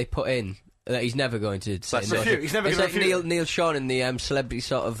they put in. That he's never going to say That's no. a few. He's never it's gonna like refute. Neil Sean in the celebrity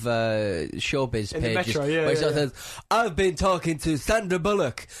sort of showbiz In the pages. Metro, yeah, where he sort of yeah. says, "I've been talking to Sandra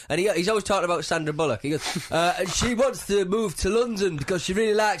Bullock," and he's always talking about Sandra Bullock. He goes, and she wants to move to London because she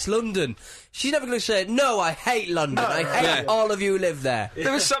really likes London. She's never going to say, "No, I hate London. I hate all of you who live there."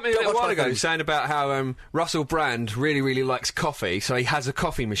 There was something a Don't little watch while my ago films. saying about how Russell Brand really, really likes coffee, so he has a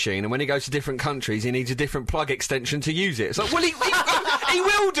coffee machine, and when he goes to different countries, he needs a different plug extension to use it. It's like, well, he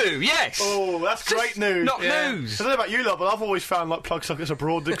will do, yes! Oh, that's great news. Not news. I don't know about you lot, but I've always found like plug sockets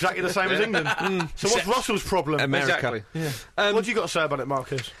abroad exactly the same as England. So what's Russell's problem? America. Exactly. What do you got to say about it,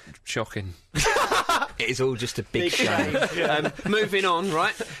 Marcus? Shocking. It is all just a big shame. Yeah. Moving on,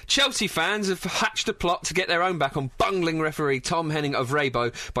 right? Chelsea fans have hatched a plot to get their own back on bungling referee Tom Henning of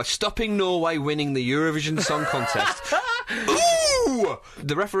Rabo by stopping Norway winning the Eurovision Song Contest. Ooh!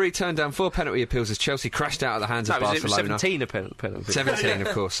 The referee turned down 4 penalty appeals as Chelsea crashed out at the hands of No, was it Barcelona. 17 a penalty? 17, of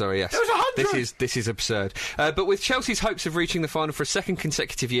course, sorry, yes. It was 100! This is absurd. But with Chelsea's hopes of reaching the final for a second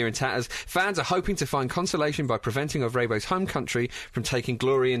consecutive year in tatters, fans are hoping to find consolation by preventing Ovrebo's home country from taking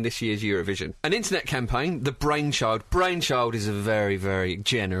glory in this year's Eurovision. An internet campaign, the Brainchild is a very, very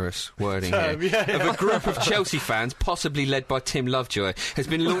generous wording here, of a group of Chelsea fans, possibly led by Tim Lovejoy, has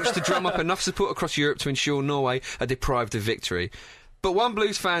been launched to drum up enough support across Europe to ensure Norway are deprived of victory. But one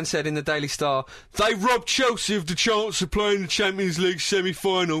Blues fan said in the Daily Star, "They robbed Chelsea of the chance of playing the Champions League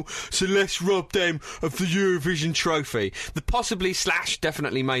semi-final, so let's rob them of the Eurovision trophy." The possibly /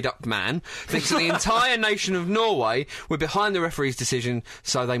 definitely made-up man thinks that the entire nation of Norway were behind the referee's decision,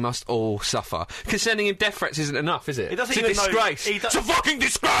 so they must all suffer. Because sending him death threats isn't enough, is it? He doesn't It's a even know- disgrace. he It's a fucking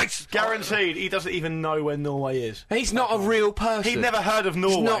disgrace! Guaranteed, he doesn't even know where Norway is. He's not a real person. He'd never heard of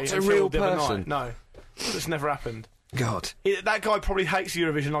Norway not a until real the other person. night. No, it's never happened. God. That guy probably hates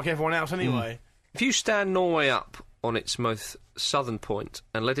Eurovision like everyone else anyway. If you stand Norway up on its most southern point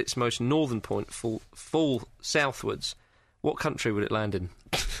and let its most northern point fall southwards, what country would it land in?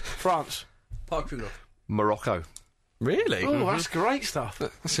 France. Portugal. Morocco. Really? Oh, that's great stuff.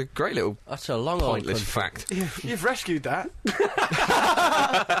 That's a great little That's a long old pointless country. fact. You've rescued that.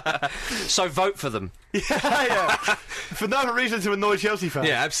 So vote for them. yeah. For no other reason to annoy Chelsea fans.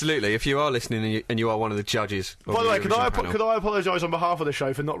 Yeah, absolutely. If you are listening and you are one of the judges of By the way, Eurovision panel. could I apologise on behalf of the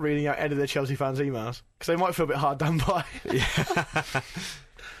show for not reading out any of the Chelsea fans' emails? Because they might feel a bit hard done by.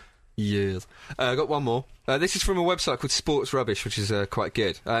 Yes. I got one more. This is from a website called Sports Rubbish, which is quite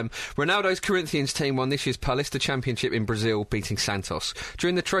good. Ronaldo's Corinthians team won this year's Paulista Championship in Brazil, beating Santos.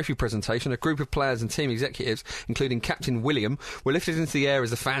 During the trophy presentation, a group of players and team executives, including Captain William, were lifted into the air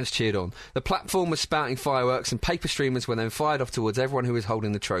as the fans cheered on. The platform was spouting fireworks, and paper streamers were then fired off towards everyone who was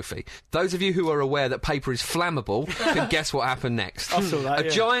holding the trophy. Those of you who are aware that paper is flammable can guess what happened next. I saw that, A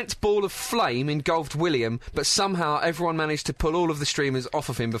giant ball of flame engulfed William, but somehow everyone managed to pull all of the streamers off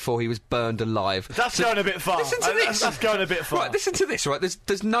of him before he was burned alive. That's going a bit far. Listen to this. That's going a bit far. Right, listen to this, right?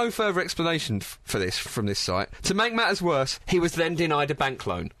 There's no further explanation for this from this site. To make matters worse, he was then denied a bank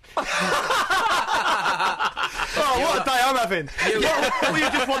loan. Oh, what a day I'm having. Well, you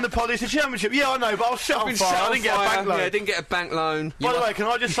just won the Paulista Championship. Yeah, I know, but I was set on fire. I didn't get a bank loan. Yeah, I didn't get a bank loan. By the way, can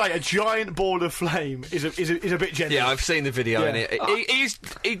I just say, a giant ball of flame is a bit generous. Yeah, I've seen the video in it.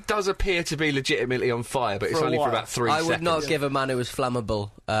 He does appear to be legitimately on fire, but it's only for about 3 seconds. I would not give a man who was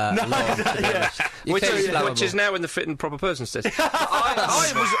flammable Which is now in the fit and proper persons test.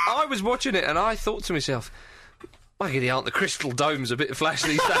 I was watching it and I thought to myself, my giddy aren't the crystal domes a bit flash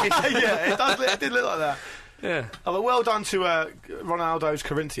these days? Yeah, it did look like that. Yeah. Oh, but well done to Ronaldo's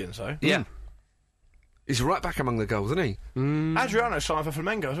Corinthians, though. Yeah. He's right back among the goals, isn't he? Adriano signed for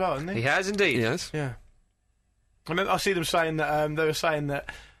Flamengo as well, isn't he? He has indeed. Yes. Yeah. I see them saying that they were saying that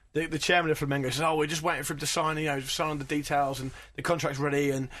the chairman of Flamengo says, "Oh, we're just waiting for him to sign, sign the details and the contract's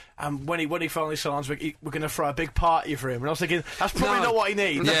ready, and when he finally signs, we're going to throw a big party for him." And I was thinking, that's probably not what he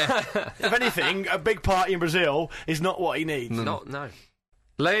needs. Yeah. If anything, a big party in Brazil is not what he needs. No.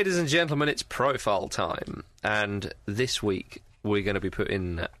 Ladies and gentlemen, it's profile time, and this week we're going to be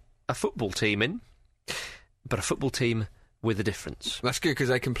putting a football team in, but a football team with a difference. That's good because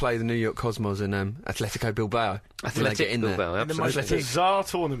they can play the New York Cosmos and Atletico Bilbao. Athletic Bilbao, in the most bizarre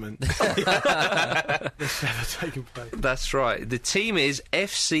tournament that's ever taken place. That's right. The team is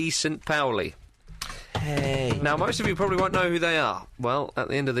FC St. Pauli. Hey. Now, most of you probably won't know who they are. Well, at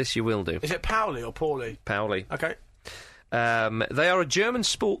the end of this, you will do. Is it Pauli or Pauli? Pauli. Okay. They are a German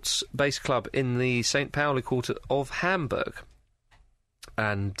sports-based club in the St. Pauli quarter of Hamburg,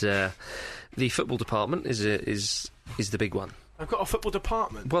 and the football department is the big one. They've got a football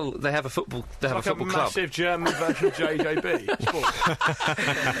department. Well, they have a football. They have a football club. Massive German version of JJB.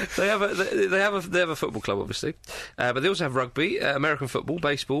 Sports. They have a football club, obviously, but they also have rugby, American football,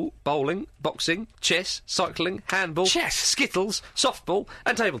 baseball, bowling, boxing, chess, cycling, handball, skittles, softball,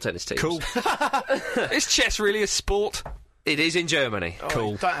 and table tennis teams. Cool. Is chess really a sport? It is in Germany. Oh,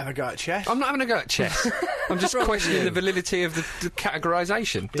 cool. Don't have a go at chess. I'm not having a go at chess. I'm just questioning the validity of the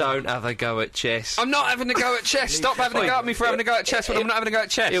categorisation. Don't have a go at chess. I'm not having a go at chess. Stop having a go at me for having a go at chess when I'm not having a go at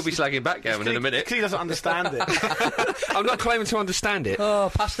chess. He'll be slagging backgammon in a minute. Because he doesn't understand it. I'm not claiming to understand it.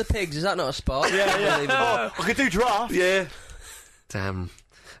 Oh, pass the pigs. Is that not a sport? Yeah. I could do draft. Yeah. Damn.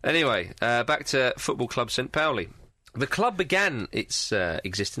 Anyway, back to Football Club St. Pauli. The club began its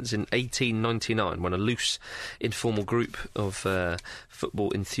existence in 1899 when a loose, informal group of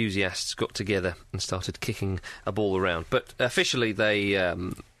football enthusiasts got together and started kicking a ball around. But officially, they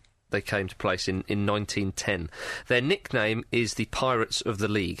came to place in 1910. Their nickname is the Pirates of the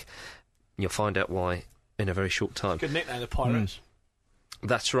League. You'll find out why in a very short time. Good nickname, the Pirates.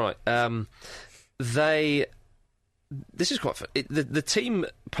 That's right. This is quite fun. The team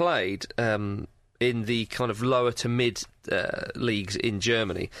played in the kind of lower to mid leagues in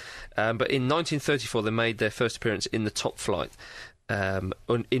Germany. But in 1934, they made their first appearance in the top flight.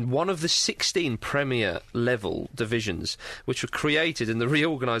 In one of the 16 Premier level divisions, which were created in the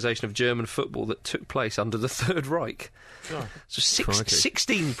reorganisation of German football that took place under the Third Reich. Oh. So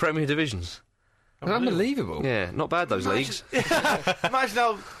 16 Premier divisions. Unbelievable. Yeah, not bad, those leagues. Imagine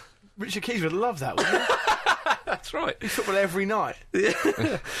how Richard Keys would love that, wouldn't he? That's right. Football every night.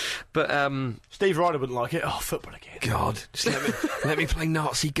 But Steve Ryder wouldn't like it. Oh, football again. God, just let me play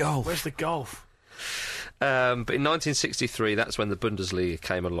Nazi golf. Where's the golf? But in 1963, that's when the Bundesliga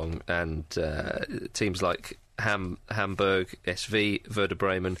came along, and teams like Hamburg, SV, Werder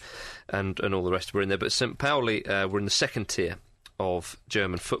Bremen, and all the rest were in there. But St. Pauli were in the second tier of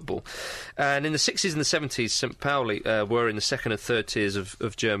German football. And in the 60s and the 70s, St. Pauli were in the second and third tiers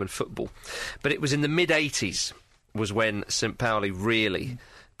of German football. But it was in the mid-80s was when St. Pauli really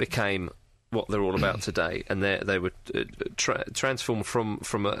became what they're all about today, and they were transformed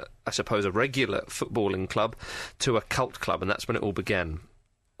from a, I suppose, a regular footballing club to a cult club, and that's when it all began.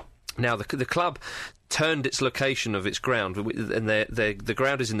 Now, the club turned its location of its ground, and the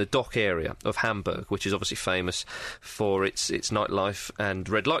ground is in the dock area of Hamburg, which is obviously famous for its nightlife and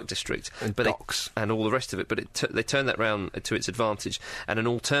red light district, and docks and all the rest of it. But they turned that round to its advantage, and an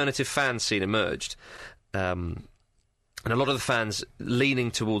alternative fan scene emerged. and a lot of the fans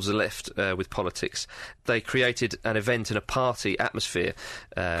leaning towards the left with politics, they created an event and a party atmosphere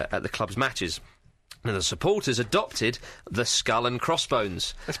at the club's matches. And the supporters adopted the skull and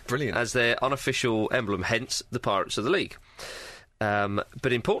crossbones. That's brilliant. As their unofficial emblem, hence the Pirates of the League.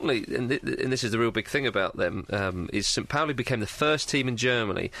 But importantly, and this is the real big thing about them, is St. Pauli became the first team in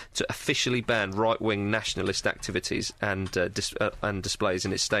Germany to officially ban right-wing nationalist activities and displays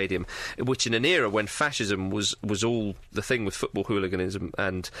in its stadium, which in an era when fascism was all the thing with football hooliganism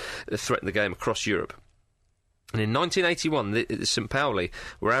and threatened the game across Europe. And in 1981, St. Pauli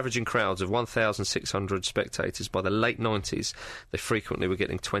were averaging crowds of 1,600 spectators. By the late 90s, they frequently were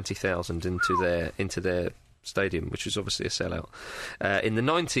getting 20,000 into their stadium, which was obviously a sellout. In the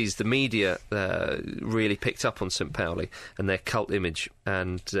 90s, the media really picked up on St. Pauli and their cult image,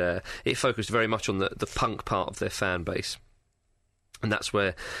 and it focused very much on the punk part of their fan base. And that's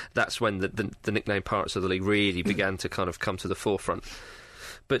when the nickname Pirates of the League really began to kind of come to the forefront.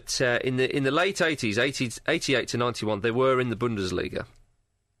 But in the late 80s, 88 to 91, they were in the Bundesliga.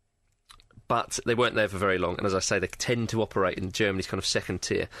 But they weren't there for very long. And as I say, they tend to operate in Germany's kind of second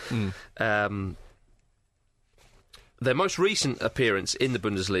tier. Their most recent appearance in the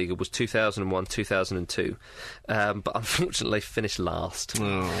Bundesliga was 2001-2002, but unfortunately finished last.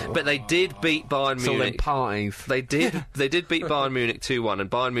 Oh. But they did beat Bayern Munich. They did beat Bayern Munich 2-1, and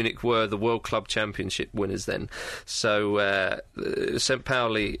Bayern Munich were the World Club Championship winners then. So St.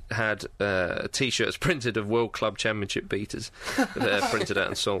 Pauli had T-shirts printed of World Club Championship beaters printed out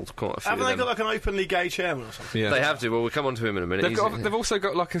and sold quite a few. Haven't they got like an openly gay chairman or something? Yeah. They have to. Well, we'll come on to him in a minute. They've also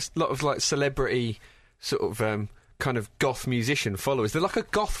got like a lot of like celebrity sort of kind of goth musician followers. They're like a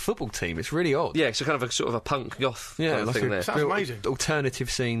goth football team. It's really odd. Yeah, it's a kind of a sort of a punk goth kind of like thing there. Sounds amazing. Alternative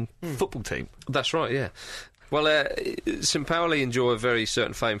scene football team. That's right, yeah. Well, St. Pauli enjoy a very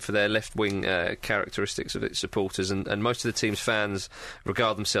certain fame for their left-wing characteristics of its supporters, and most of the team's fans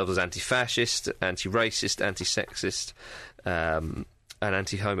regard themselves as anti-fascist, anti-racist, anti-sexist, and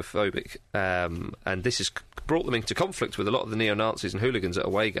anti-homophobic. And this has brought them into conflict with a lot of the neo-Nazis and hooligans at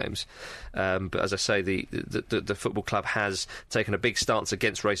away games. But as I say, the football club has taken a big stance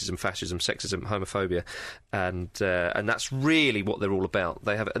against racism, fascism, sexism, homophobia, and that's really what they're all about.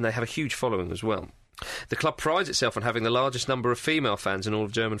 They have a huge following as well. The club prides itself on having the largest number of female fans in all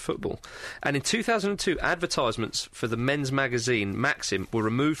of German football. And in 2002, advertisements for the men's magazine Maxim were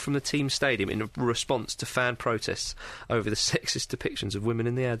removed from the team stadium in response to fan protests over the sexist depictions of women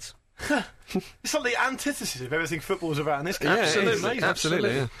in the ads. It's like the antithesis of everything football's about in this country. Yeah,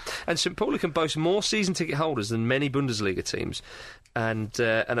 absolutely. Yeah. And St. Pauli can boast more season ticket holders than many Bundesliga teams. And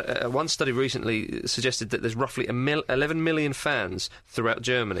one study recently suggested that there's roughly 11 million fans throughout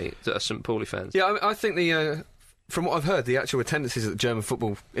Germany that are St. Pauli fans. Yeah, I think from what I've heard, the actual attendances at German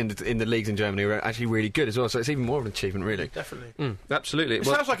football in the leagues in Germany are actually really good as well. So it's even more of an achievement, really. Definitely. Absolutely. It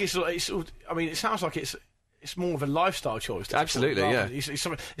sounds like it sounds like it's more of a lifestyle choice. Absolutely, yeah.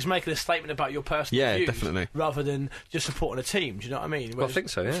 It's making a statement about your personal views, definitely, rather than just supporting a team. Do you know what I mean? Well, I think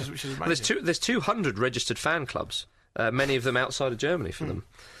so. Yeah. Which is amazing. There's 200 registered fan clubs, many of them outside of Germany for them.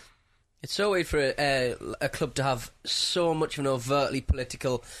 It's so weird for a club to have so much of an overtly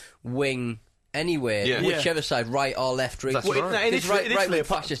political wing. Anyway, whichever side, right or left, That's right. Right-wing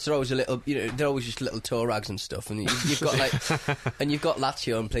fascists are always a little, they're always just little toe rags and stuff, and you've got and you've got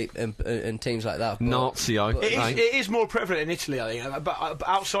Lazio and teams like that. Nazio. It is more prevalent in Italy, I think, but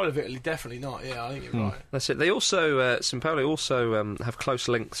outside of Italy, definitely not. Yeah, I think you're right. That's it. They also, St. Pauli also have close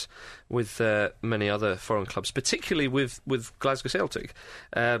links with many other foreign clubs, particularly with Glasgow Celtic.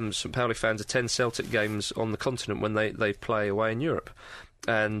 St. Pauli fans attend Celtic games on the continent when they play away in Europe.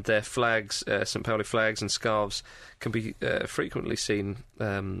 And their flags, St. Pauli flags and scarves, can be frequently seen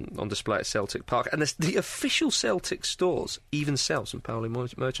on display at Celtic Park. And the official Celtic stores even sell St. Pauli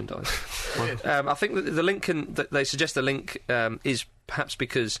merchandise. I think that the link they suggest the link is perhaps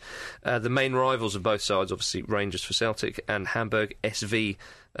because the main rivals of both sides, obviously Rangers for Celtic and Hamburg SV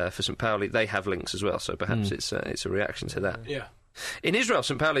for St. Pauli, they have links as well. So perhaps it's a reaction to that. Yeah. In Israel,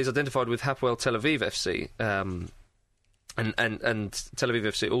 St. Pauli is identified with Hapoel Tel Aviv FC. And Tel Aviv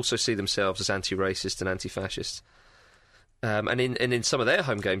FC also see themselves as anti-racist and anti-fascist. And in some of their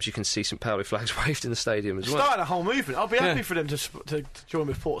home games, you can see St. Pauli flags waved in the stadium as well. Starting a whole movement. I'll be happy for them to join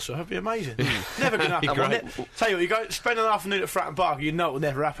with Portsmouth. That'd be amazing. Never going to happen. Tell you what, you go spend an afternoon at Fratton Park, you know it will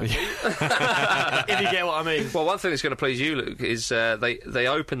never happen. If you get what I mean. Well, one thing that's going to please you, Luke, is they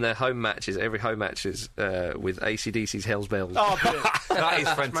open their home matches, every home matches, with AC/DC's Hell's Bells. Oh, brilliant. That is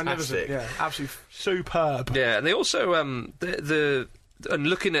fantastic. Yeah, absolutely superb. Yeah, and they also And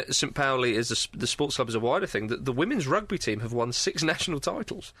looking at St Pauli as the sports club as a wider thing, the women's rugby team have won 6 national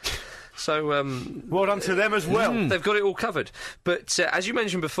titles. So well done to them as well. They've got it all covered. But as you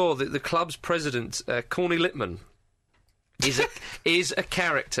mentioned before, the club's president, Corny Littman, is a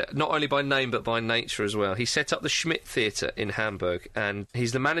character, not only by name but by nature as well. He set up the Schmidt Theatre in Hamburg, and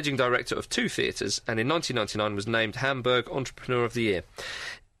he's the managing director of 2 theatres, and in 1999 was named Hamburg Entrepreneur of the Year.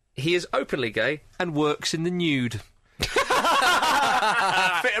 He is openly gay and works in the nude.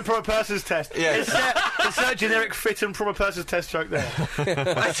 Fit and proper person's test. Yeah. It's a generic fit and proper person's test joke there.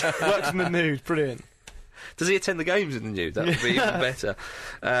 Works in the nude. Brilliant. Does he attend the games in the nude? That would be even better.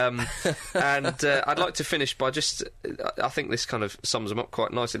 And I'd like to finish by I think this kind of sums them up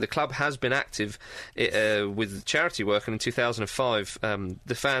quite nicely. The club has been active with charity work, and in 2005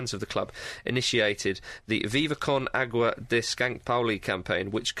 the fans of the club initiated the Viva con Agua de St Pauli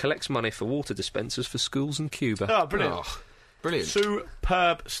campaign, which collects money for water dispensers for schools in Cuba. Oh, brilliant. Brilliant.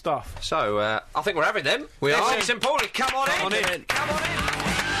 Superb stuff. So, I think we're having them. We are. St Pauli, come on in. Come on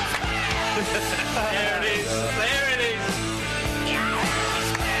in. There it is. There it is.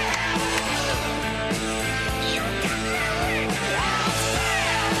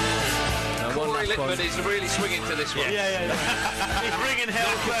 Corey Littman is really swinging to this one. Yeah. He's ringing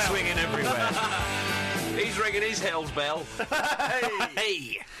hell's bell. Swinging everywhere. He's ringing his hell's bell.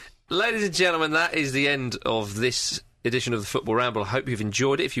 Hey. Ladies and gentlemen, that is the end of this edition of the Football Ramble. I hope you've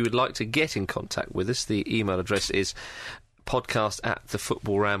enjoyed it. If you would like to get in contact with us, the email address is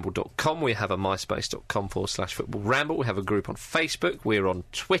podcast@thefootballramble.com. We have a myspace.com/football ramble. We have a group on Facebook. We're on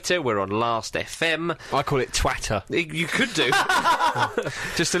Twitter. We're on Last FM. I call it Twatter. You could do.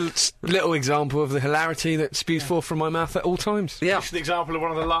 Just a little example of the hilarity that spews forth from my mouth at all times. Yeah. Just an example of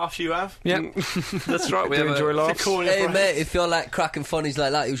one of the laughs you have. Yeah. That's right. We Do have enjoy laughs. Hey mate, if you're like cracking funnies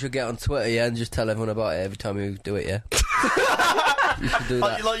like that, you should get on Twitter, and just tell everyone about it every time you do it, You should do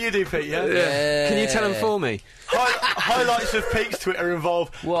that. Like you do, Pete, yeah? Can you tell them for me? Highlights of Pete's Twitter involve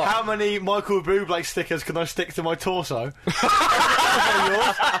what? How many Michael Bublé stickers can I stick to my torso? Is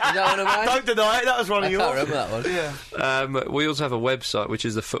that one of mine? Don't deny it, that was one of yours. I can't remember that one. Yeah. We also have a website, which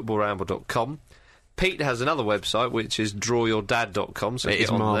is thefootballramble.com. Pete has another website, which is drawyourdad.com. So it get is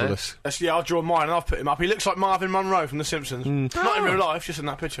on marvellous. Yeah, I'll draw mine and I've put him up. He looks like Marvin Monroe from The Simpsons. Not in real life, just in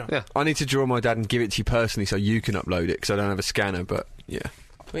that picture. Yeah. I need to draw my dad and give it to you personally so you can upload it, because I don't have a scanner, but yeah.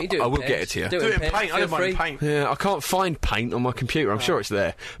 Well, you do it I in will paint. get it to you. Do it in paint. I Feel don't mind free. paint. Yeah, I can't find paint on my computer. I'm sure it's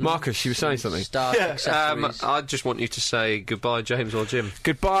there. Marcus, she was saying something. Start accessories. I just want you to say goodbye, James or Jim.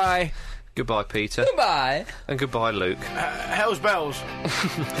 Goodbye. Goodbye, Peter. Goodbye. And goodbye, Luke. Hell's bells.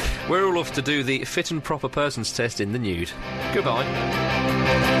 We're all off to do the fit and proper persons test in the nude. Goodbye.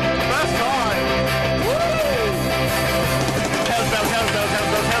 First time. Woo! Hell's bells, hell's bells,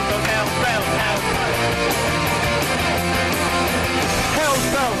 hell's bells, hell's bells, hell's bells, hell's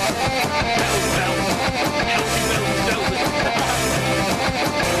bells. Hell's bells. Hell's bells.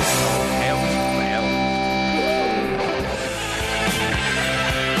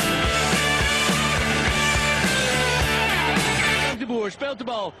 De Boer speelt de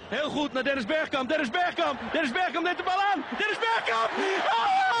bal heel goed naar Dennis Bergkamp. Dennis Bergkamp neemt de bal aan. Dennis Bergkamp!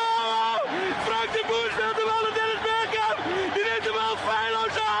 Oh! Frank de Boer speelt de bal naar Dennis Bergkamp. Die neemt de bal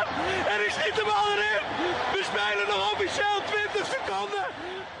feilloos aan. En die schiet de bal erin. We spelen nog officieel 20 seconden.